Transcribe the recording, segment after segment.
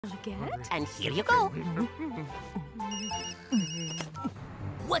And here you go.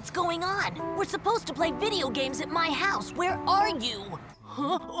 What's going on? We're supposed to play video games at my house. Where are you?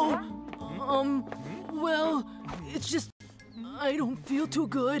 Huh? Well, it's just... I don't feel too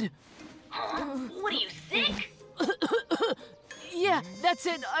good. What are you, sick? Yeah, that's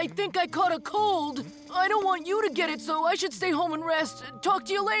it. I think I caught a cold. I don't want you to get it, so I should stay home and rest. Talk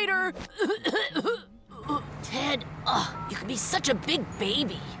to you later. Ted, you can be such a big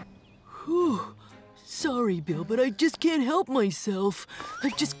baby. Whew. Sorry, Bill, but I just can't help myself.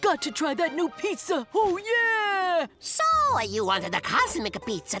 I've just got to try that new pizza. Oh, yeah! So, you wanted a cosmic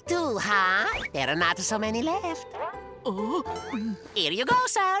pizza too, huh? There are not so many left. Oh? Here you go,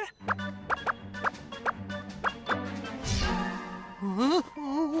 sir. Huh?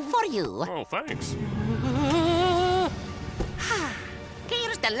 For you. Oh, thanks.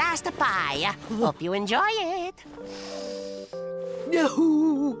 Here's the last pie. Hope you enjoy it.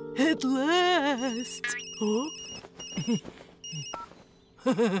 No, at last. Oh?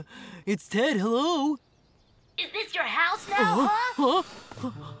 It's Ted, hello. Is this your house now, huh?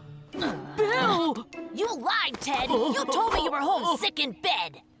 Bill! You lied, Ted. You told me you were home sick in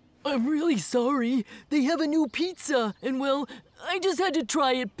bed. I'm really sorry. They have a new pizza, and well, I just had to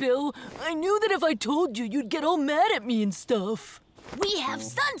try it, Bill. I knew that if I told you, you'd get all mad at me and stuff. We have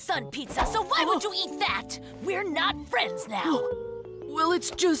Sun Pizza, so why would you eat that? We're not friends now. Well,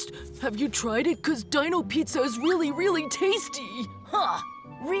 it's just, have you tried it? 'Cause Dino Pizza is really, really tasty. Huh?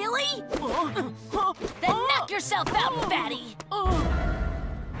 Really? Then knock yourself out, fatty.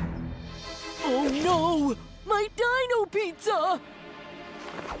 Oh no! My Dino Pizza!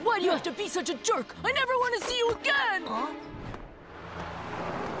 Why do you have to be such a jerk? I never want to see you again!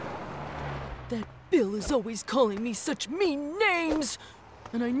 That Bill is always calling me such mean names!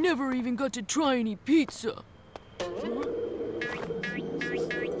 And I never even got to try any pizza.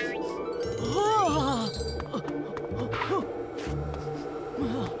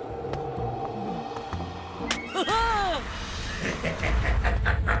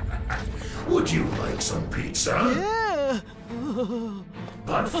 Would you like some pizza? Yeah!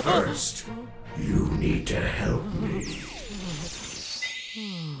 But first, you need to help me.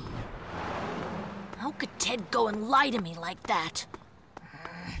 How could Ted go and lie to me like that?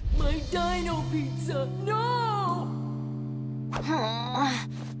 My Dino Pizza, no!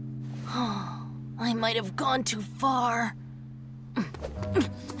 I might have gone too far.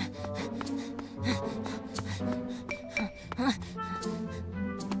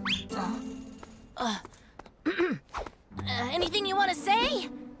 Anything you want to say?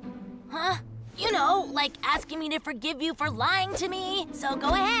 Huh? You know, like asking me to forgive you for lying to me, so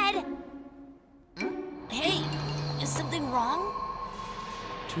go ahead. Hey, is something wrong?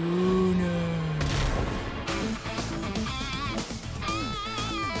 Tuna.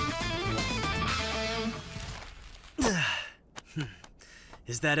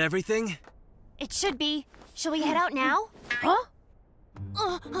 Is that everything? It should be. Shall we head out now? Huh?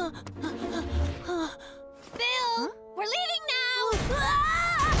 Bill, we're leaving now!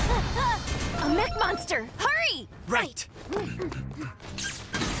 A mech monster! Hurry! Right.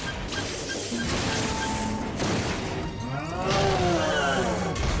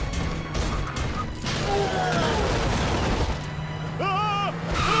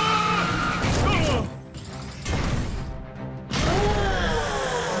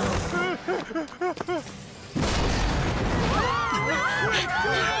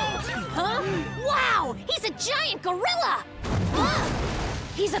 Huh? Wow! He's a giant gorilla!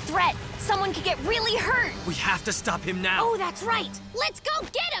 He's a threat. Someone could get really hurt. We have to stop him now. Oh, that's right. Let's go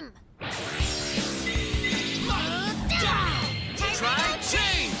get him! Try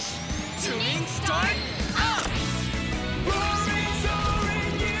change! Tuning start up! Roaring,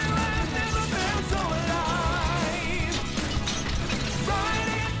 soaring, you have never felt so alive.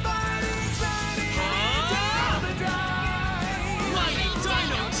 Riding, fighting, sliding, down the drive. Mighty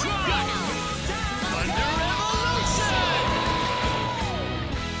Dino Truck! Thunder Revolution!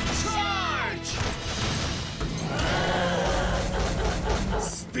 Charge!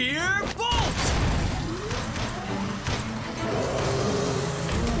 Spear Bolt!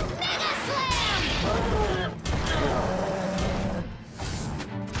 Mega Slam!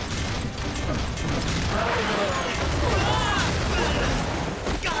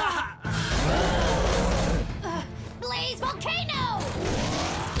 Blaze Volcano!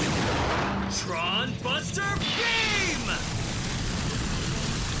 Tron Buster Beam!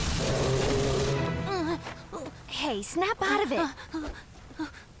 Hey, snap out of it.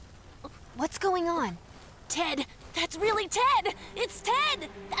 What's going on? Ted, that's really Ted! It's Ted!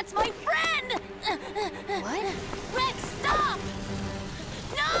 That's my friend! What? Rex, stop!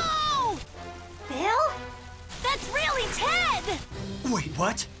 No! Wait,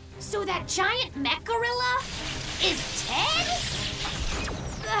 what? So that giant mech gorilla is Ted?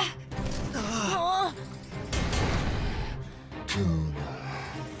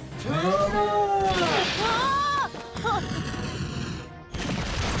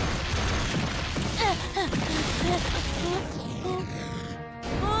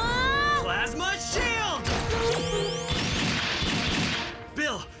 Plasma shield!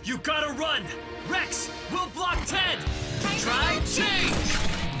 Bill, you gotta run! Rex, we'll block Ted! Try change!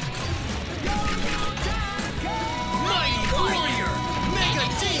 Mighty warrior! Mega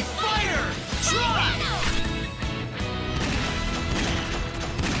Team Fighter! Try!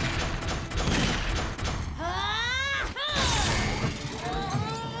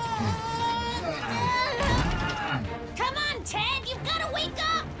 Come on, Ted, you've got to wake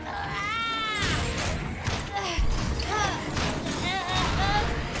up!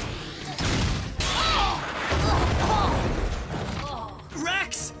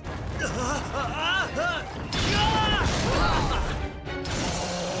 Rex!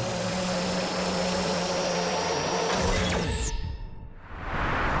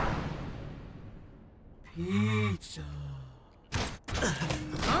 Pizza.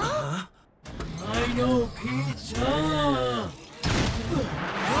 I know pizza.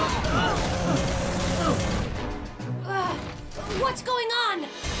 What's going on?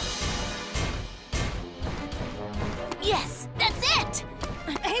 Yes, that's it!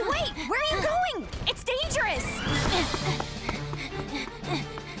 Hey, wait! Where are you going? It's dangerous!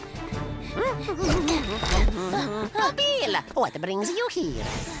 Oh, Bill, what brings you here?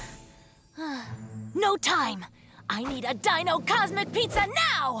 No time! I need a Dino Cosmic Pizza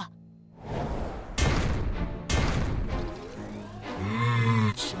now!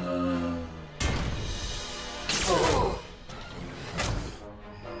 Pizza.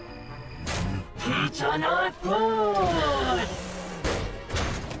 Pizza not good.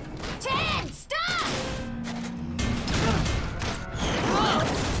 Ted, stop!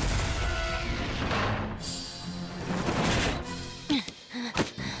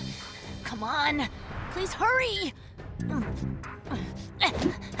 Come on, please hurry!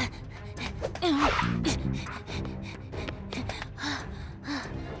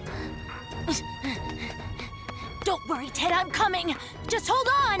 Don't worry, Ted, I'm coming! Just hold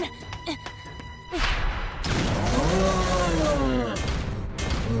on!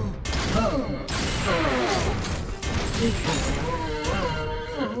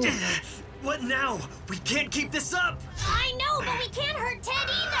 What now? We can't keep this up! I know, but we can't hurt Ted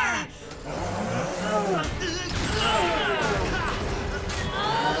either!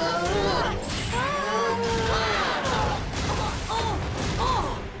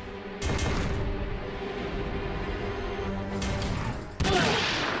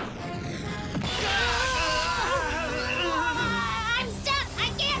 I'm stuck! I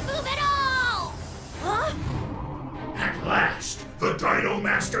can't move at all! At last, the Dino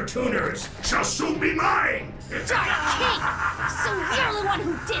Master tuners shall soon be mine! Darn kid! So you're the one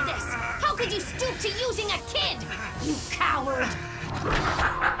who did this! How could you stoop to using a kid? You coward!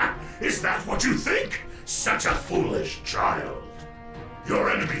 Is that what you think? Such a foolish child! Your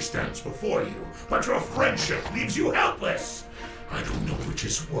enemy stands before you, but your friendship leaves you helpless! I don't know which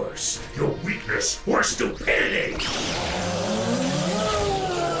is worse, your weakness or stupidity!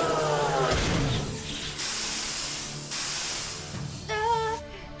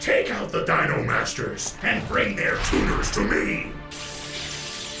 Take out the Dino Masters and bring their tuners to me!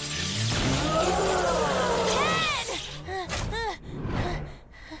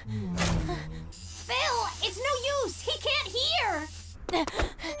 Phil, it's no use! He can't hear!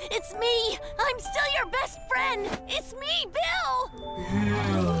 It's me! I'm still your best friend! It's me, Bill!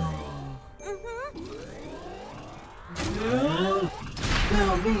 Bill?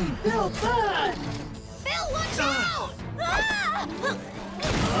 Bill me, Bill back! Phil, watch out! Ah!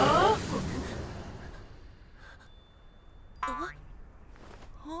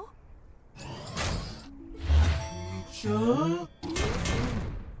 Pizza?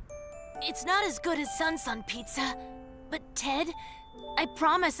 It's not as good as Sun Pizza. But Ted, I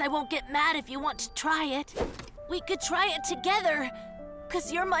promise I won't get mad if you want to try it. We could try it together.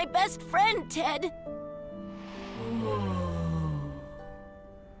 'Cause you're my best friend, Ted.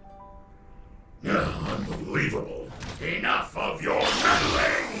 Unbelievable! Enough of your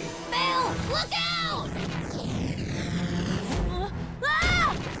meddling! Phil, look out!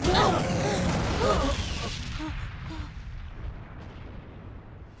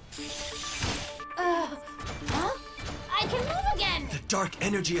 Ah! Huh? I can move again! The dark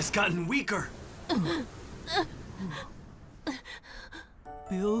energy has gotten weaker.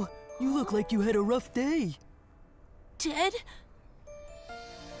 Bill, you look like you had a rough day. Ted?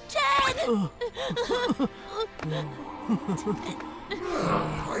 Ted!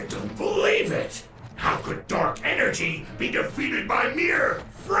 I don't believe it! How could dark energy be defeated by mere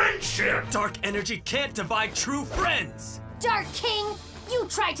friendship? Dark energy can't divide true friends! Dark King, you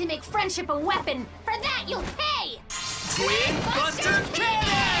tried to make friendship a weapon. For that, you'll pay! Twin Buster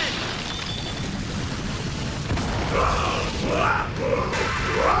Cannon!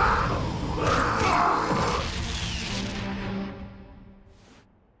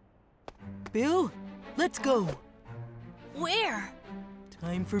 Bill, let's go. Where?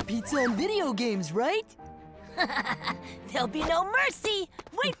 Time for pizza and video games, right? There'll be no mercy.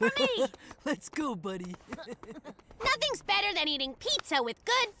 Wait for me. Let's go, buddy. Nothing's better than eating pizza with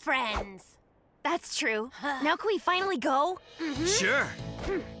good friends. That's true. Now can we finally go? Sure.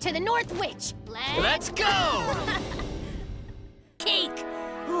 To the North Witch. Let's go! Cake.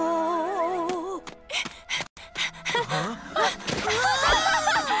 Oh.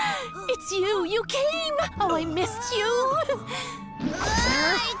 It's you! You came! Oh, I missed you!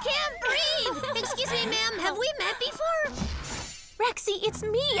 I can't breathe. Excuse me, ma'am. Have we met before? Rexy, it's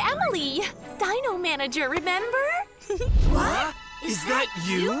me, Emily! Dino Manager, remember? What? Is that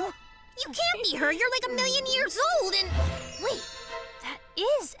you? You can't be her. You're like 1,000,000 years old and... Wait, that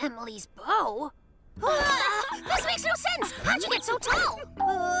is Emily's bow. This makes no sense. How'd you get so tall?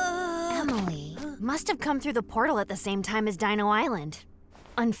 Emily must have come through the portal at the same time as Dino Island.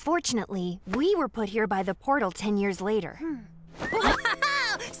 Unfortunately, we were put here by the portal 10 years later. Wow!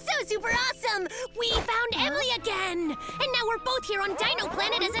 So super awesome! We found Emily again! And now we're both here on Dino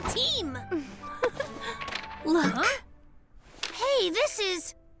Planet as a team! Look. Huh? Hey, this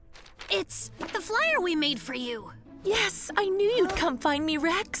is... It's the flyer we made for you. Yes, I knew you'd come find me,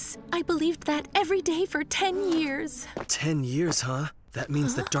 Rex. I believed that every day for 10 years. 10 years, huh? That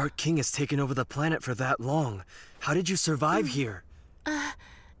means the Dark King has taken over the planet for that long. How did you survive here?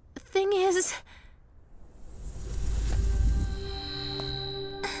 Thing is...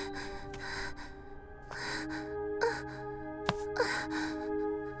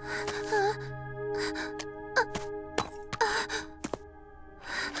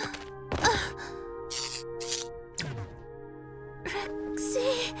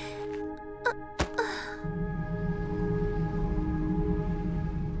 Rexy...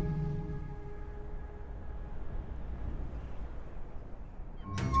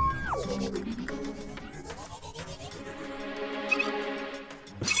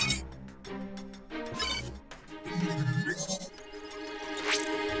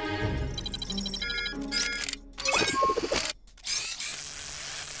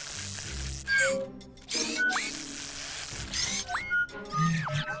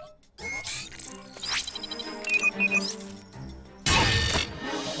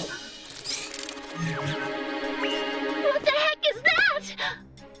 What the heck is that?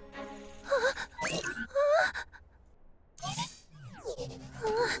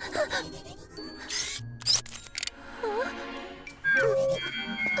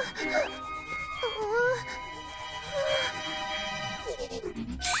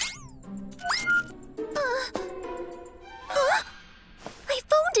 My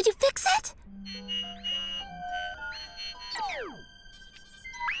phone, did you fix it?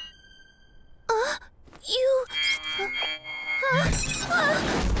 You...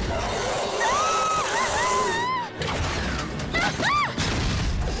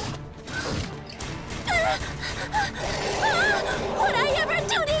 What'd I ever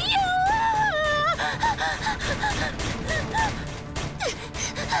do to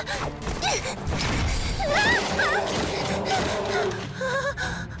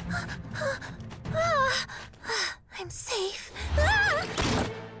I'm safe.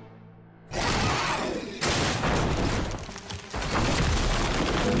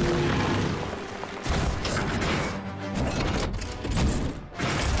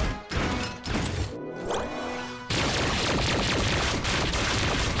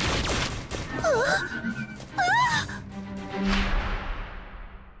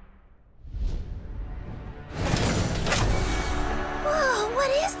 Whoa, what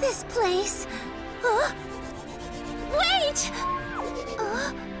is this place? Wait!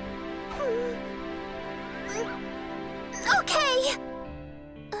 Okay!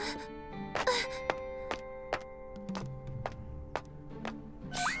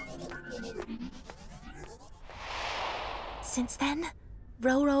 Since then,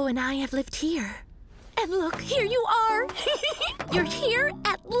 Roro and I have lived here. And look, here you are! You're here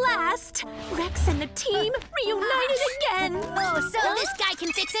at last! Rex and the team reunited again! Oh, so this guy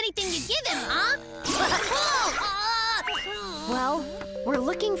can fix anything you give him, huh? Well, we're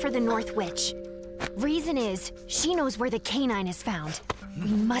looking for the North Witch. Reason is, she knows where the canine is found.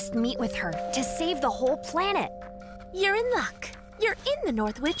 We must meet with her to save the whole planet. You're in luck. You're in the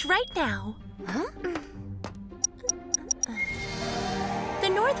North Witch right now. Huh? The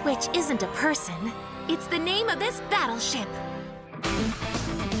North Witch isn't a person. It's the name of this battleship.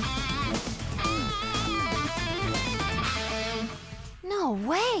 No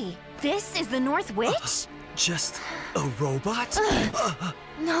way! This is the North Witch? Just a robot?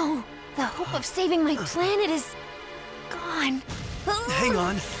 No, the hope of saving my planet is gone. Hang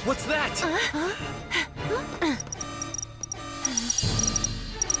on, what's that?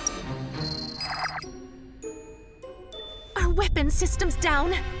 Our weapon system's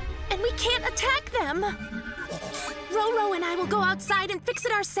down, and we can't attack them. Roro and I will go outside and fix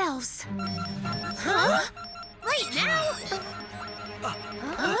it ourselves. Huh? Right now?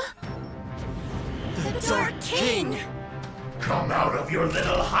 The Dark King! Come out of your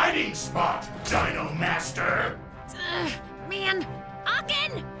little hiding spot, Dino Master! Man,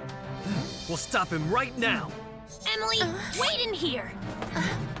 Aachen! We'll stop him right now. Emily, wait in here!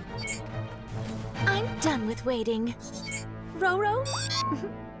 I'm done with waiting. Roro?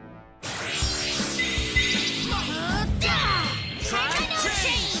 Try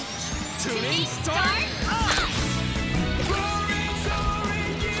change! Tuning start! Roaring,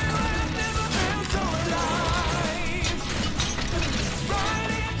 soaring, you have never felt so alive.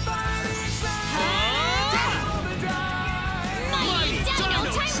 Riding, fighting, sliding down the drive. Mighty Dino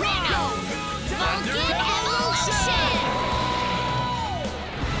Tyranno! Vulcan Evolution!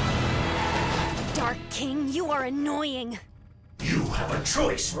 Dark King, you are annoying. You have a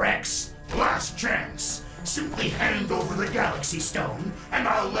choice, Rex. Last chance. Simply hand over the Galaxy Stone, and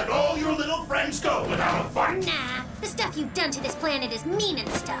I'll let all your little friends go without a fight. Nah, the stuff you've done to this planet is mean and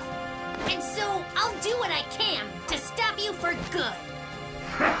stuff. And so, I'll do what I can to stop you for good.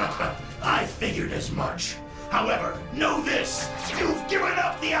 I figured as much. However, know this. You've given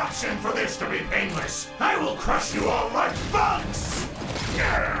up the option for this to be painless. I will crush you all like bugs.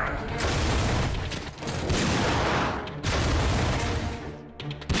 Grr.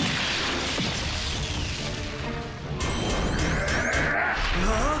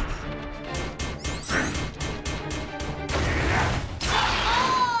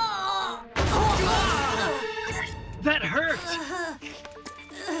 That hurt!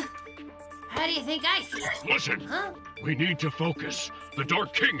 How do you think I feel? Listen, we need to focus. The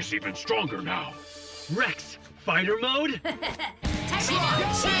Dark King is even stronger now. Rex, fighter mode?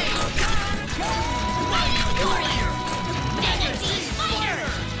 Tyranno change! Warrior! Manatee fighter!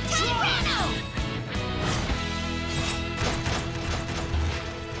 Tyranno!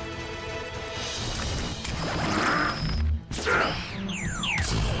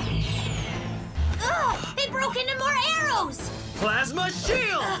 Ugh! They broke into more arrows! Plasma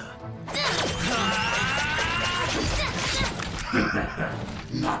shield!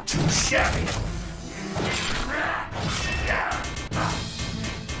 Not too shabby.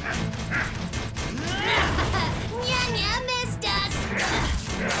 Nya missed us!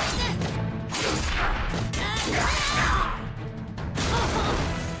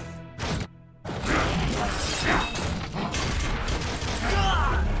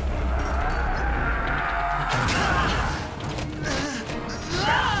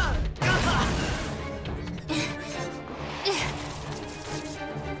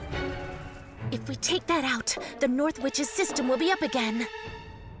 If we take that out, the North Witch's system will be up again.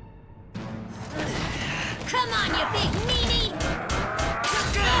 Come on, you big meanie!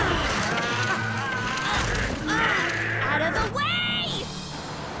 Out of the way!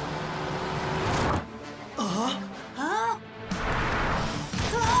 Huh?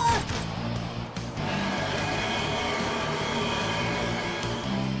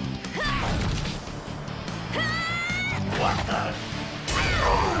 What the?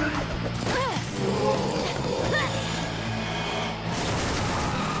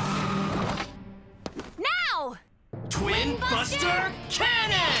 Now! Twin Buster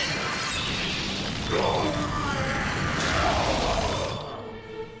Cannon!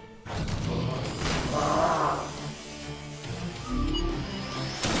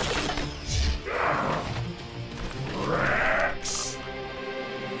 Rex!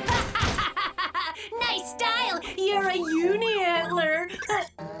 Nice style! You're a uni-antler!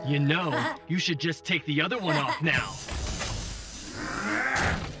 You know, you should just take the other one off now.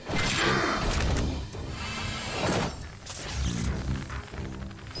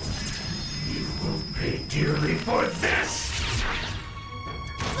 You will pay dearly for this!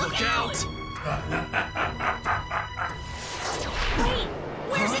 Look out! Wait!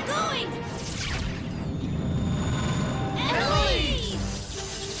 Where's it going? Emily!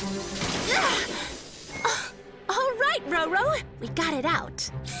 Roro, we got it out.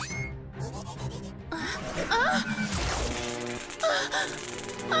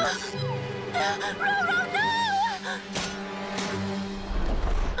 Roro, no!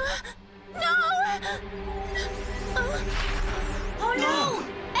 No! Oh no!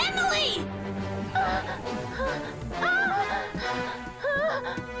 Emily!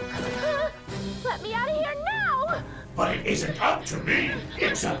 Let me out of here now! But it isn't up to me.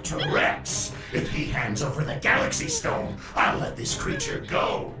 It's up to Rex. If he hands over the Galaxy Stone, I'll let this creature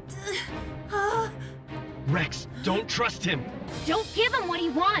go. Rex, don't trust him. Don't give him what he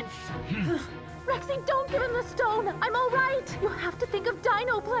wants. Rexy, don't give him the stone. I'm all right. You have to think of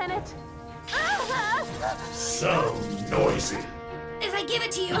Dino Planet. So noisy. If I give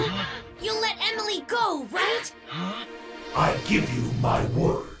it to you, you'll let Emily go, right? I give you my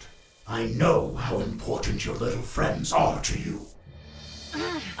word. I know how important your little friends are to you.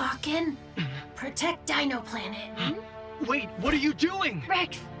 Aachen, protect Dino Planet. Wait, what are you doing?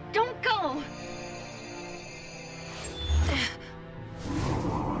 Rex, don't go.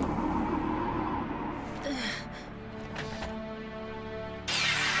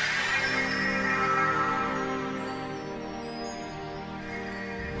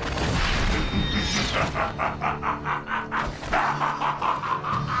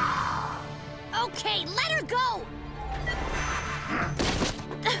 Okay, let her go!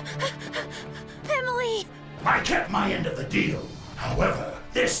 Emily! I kept my end of the deal. However,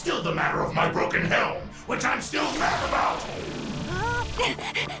 there's still the matter of my broken helm, which I'm still mad about.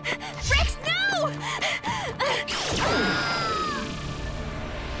 Rex, no!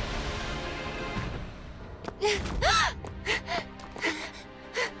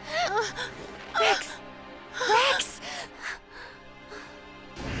 Rex! Rex!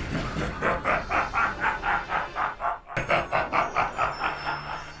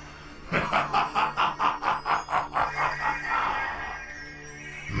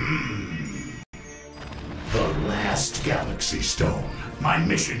 The last Galaxy Stone. My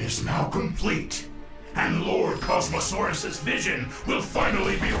mission is now complete. And Lord Cosmosaurus's vision will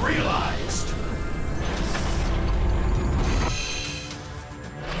finally be realized.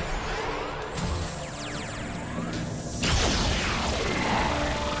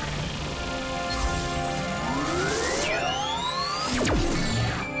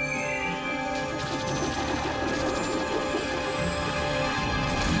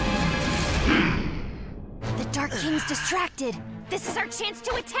 Distracted. This is our chance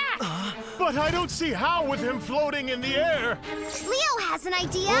to attack. But I don't see how with him floating in the air. Leo has an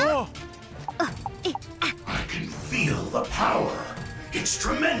idea. Oh. I can feel the power. It's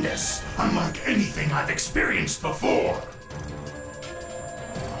tremendous, unlike anything I've experienced before.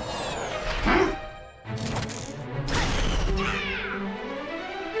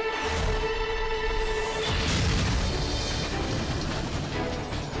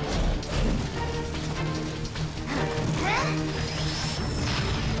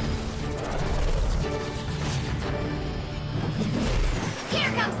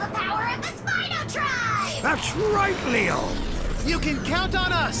 That's right, Leo! You can count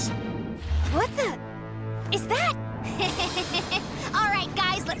on us! What the? Is that? All right,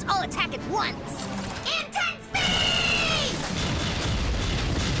 guys, let's all attack at once. Intense speed!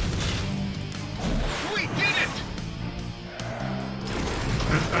 We did it!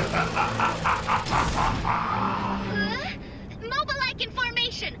 Mobile-like in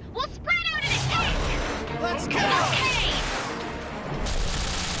formation. We'll spread out and attack. Let's go!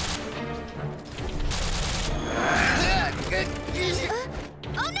 Okay.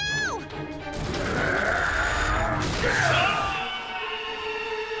 Oh no!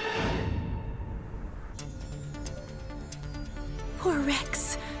 Poor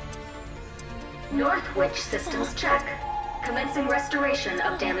Rex. North Witch systems check. Commencing restoration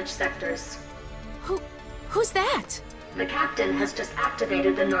of damaged sectors. Who's that? The captain has just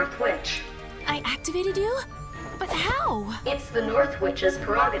activated the North Witch. I activated you? But how? It's the North Witch's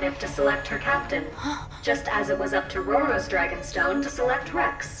prerogative to select her captain, just as it was up to Roro's Dragonstone to select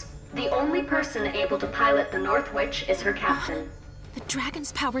Rex. The only person able to pilot the North Witch is her captain. The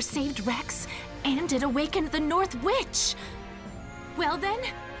dragon's power saved Rex, and it awakened the North Witch! Well then,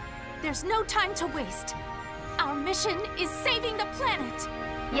 there's no time to waste. Our mission is saving the planet!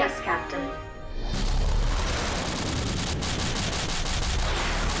 Yes, Captain.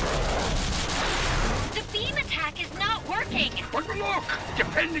 The beam attack is not working. But look!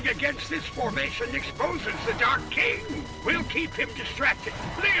 Defending against this formation exposes the Dark King. We'll keep him distracted.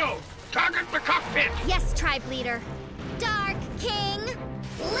 Leo, target the cockpit! Yes, tribe leader. Dark King.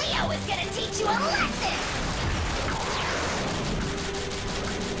 Leo is gonna teach you a lesson!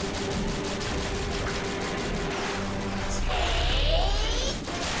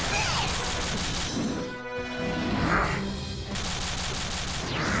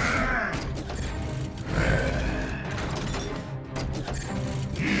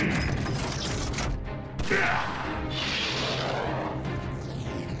 Leo,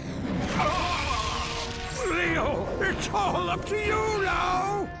 it's all up to you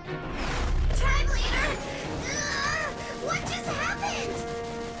now! Time Leader! What just happened?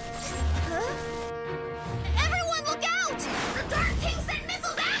 Huh? Everyone look out! The Dark King sent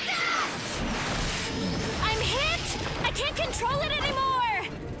missiles after us! I'm hit! I can't control it anymore!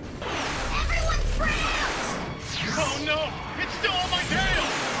 Everyone spread out! Oh no! It's still on my tail!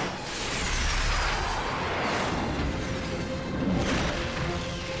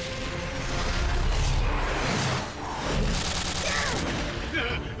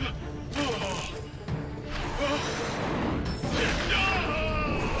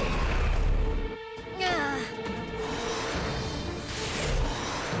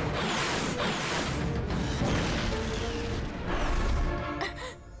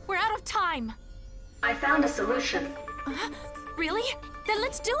 We're out of time. I found a solution. Really? Then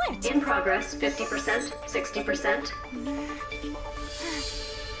let's do it. In progress, 50%, 60%.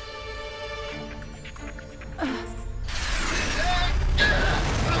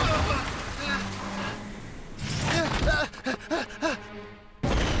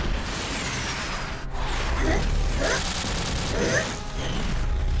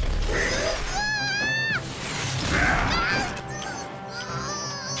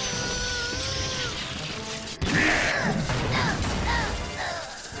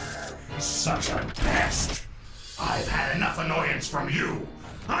 Such a pest! I've had enough annoyance from you!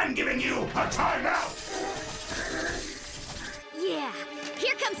 I'm giving you a timeout! Yeah,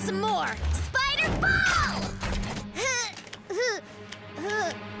 here comes some more. Spider Ball!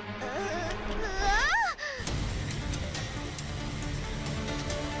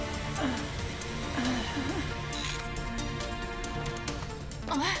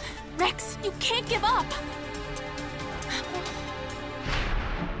 Rex, you can't give up.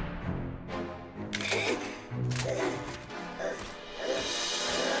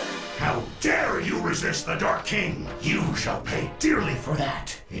 How dare you resist the Dark King! You shall pay dearly for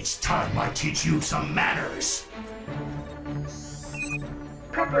that! It's time I teach you some manners!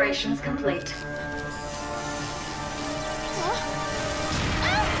 Preparations complete.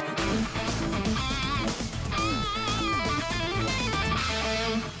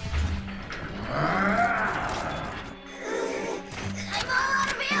 I'm all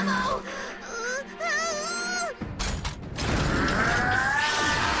out of ammo!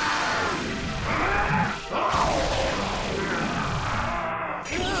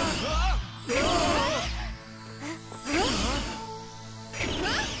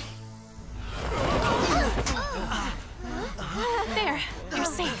 There, you're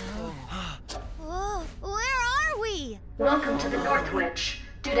safe. Where are we? Welcome to the Northwich.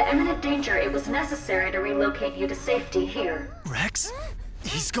 Due to imminent danger, it was necessary to relocate you to safety here. Rex?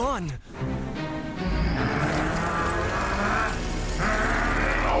 He's gone.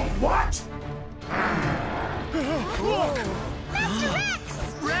 What? Look! Master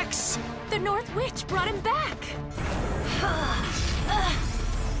Rex! Rex! The North Witch brought him back.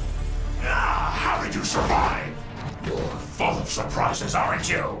 How did you survive? You're full of surprises, aren't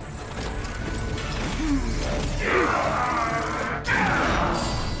you?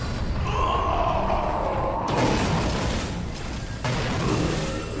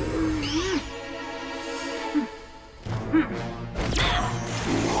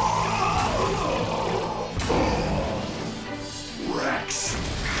 Rex,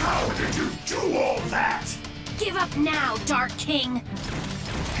 how did you do all that? Give up now, Dark King.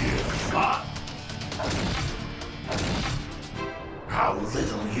 Give up? How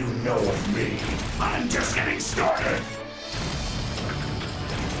little you know of me. I'm just getting started.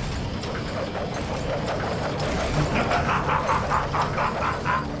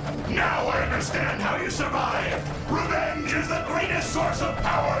 Now I understand how you survive. Revenge is the greatest source of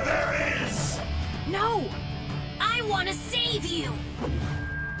power there is. No! I want to save you!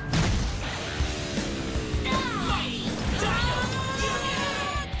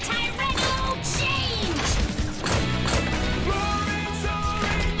 Tyranno change!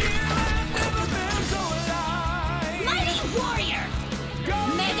 Mighty warrior!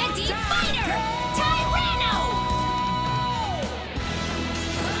 Mega Deep Fighter! Tyranno!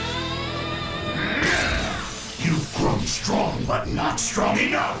 You've grown strong, but not strong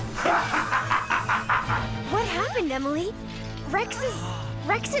enough. What happened, Emily? Rex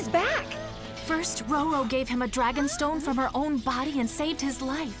is back. First, Roro gave him a dragon stone from her own body and saved his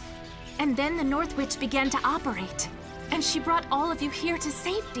life. And then the North Witch began to operate. And she brought all of you here to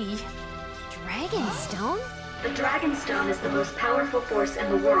safety. Dragonstone? The Dragonstone is the most powerful force in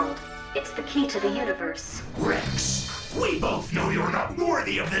the world. It's the key to the universe. Rex, we both know you're not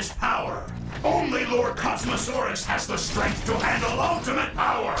worthy of this power. Only Lord Cosmosaurus has the strength to handle ultimate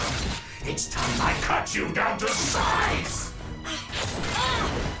power! It's time I cut you down to size!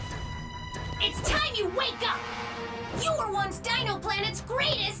 It's time you wake up! You were once Dino Planet's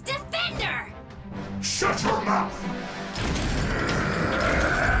greatest defender! Shut your mouth!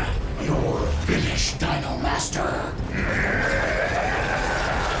 You're finished, Dino Master!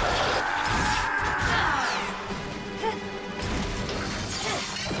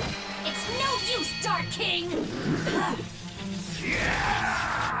 It's no use, Dark King!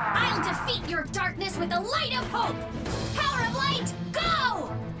 I'll defeat your darkness with the light of hope! Power of light, go!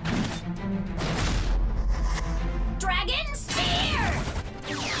 Dragon Spear!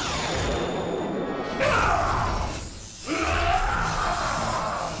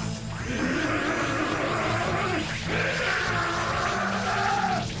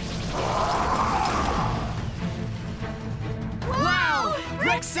 Wow!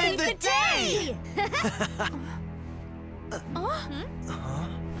 Rex saved the day!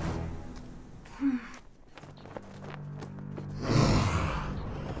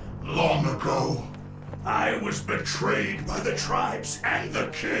 Long ago, I was betrayed by the tribes and the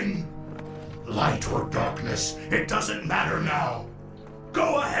king. Light or darkness, it doesn't matter now.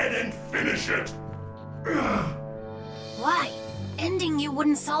 Go ahead and finish it. Why? Ending you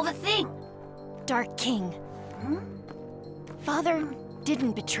wouldn't solve a thing. Dark King. Father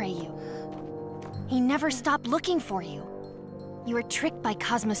didn't betray you. He never stopped looking for you. You were tricked by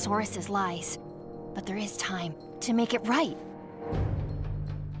Cosmosaurus's lies. But there is time to make it right.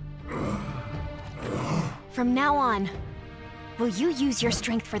 From now on, will you use your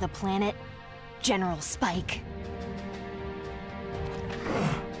strength for the planet, General Spike?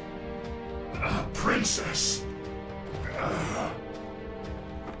 Princess.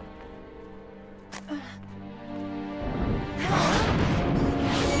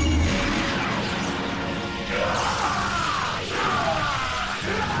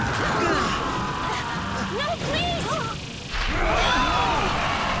 No, please!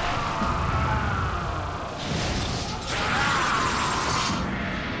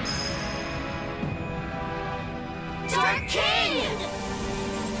 Dark King!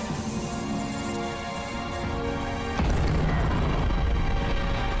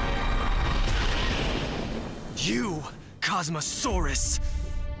 You, Cosmosaurus!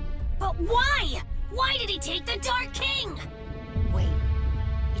 But why? Why did he take the Dark King? Wait,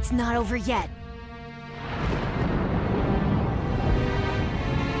 it's not over yet.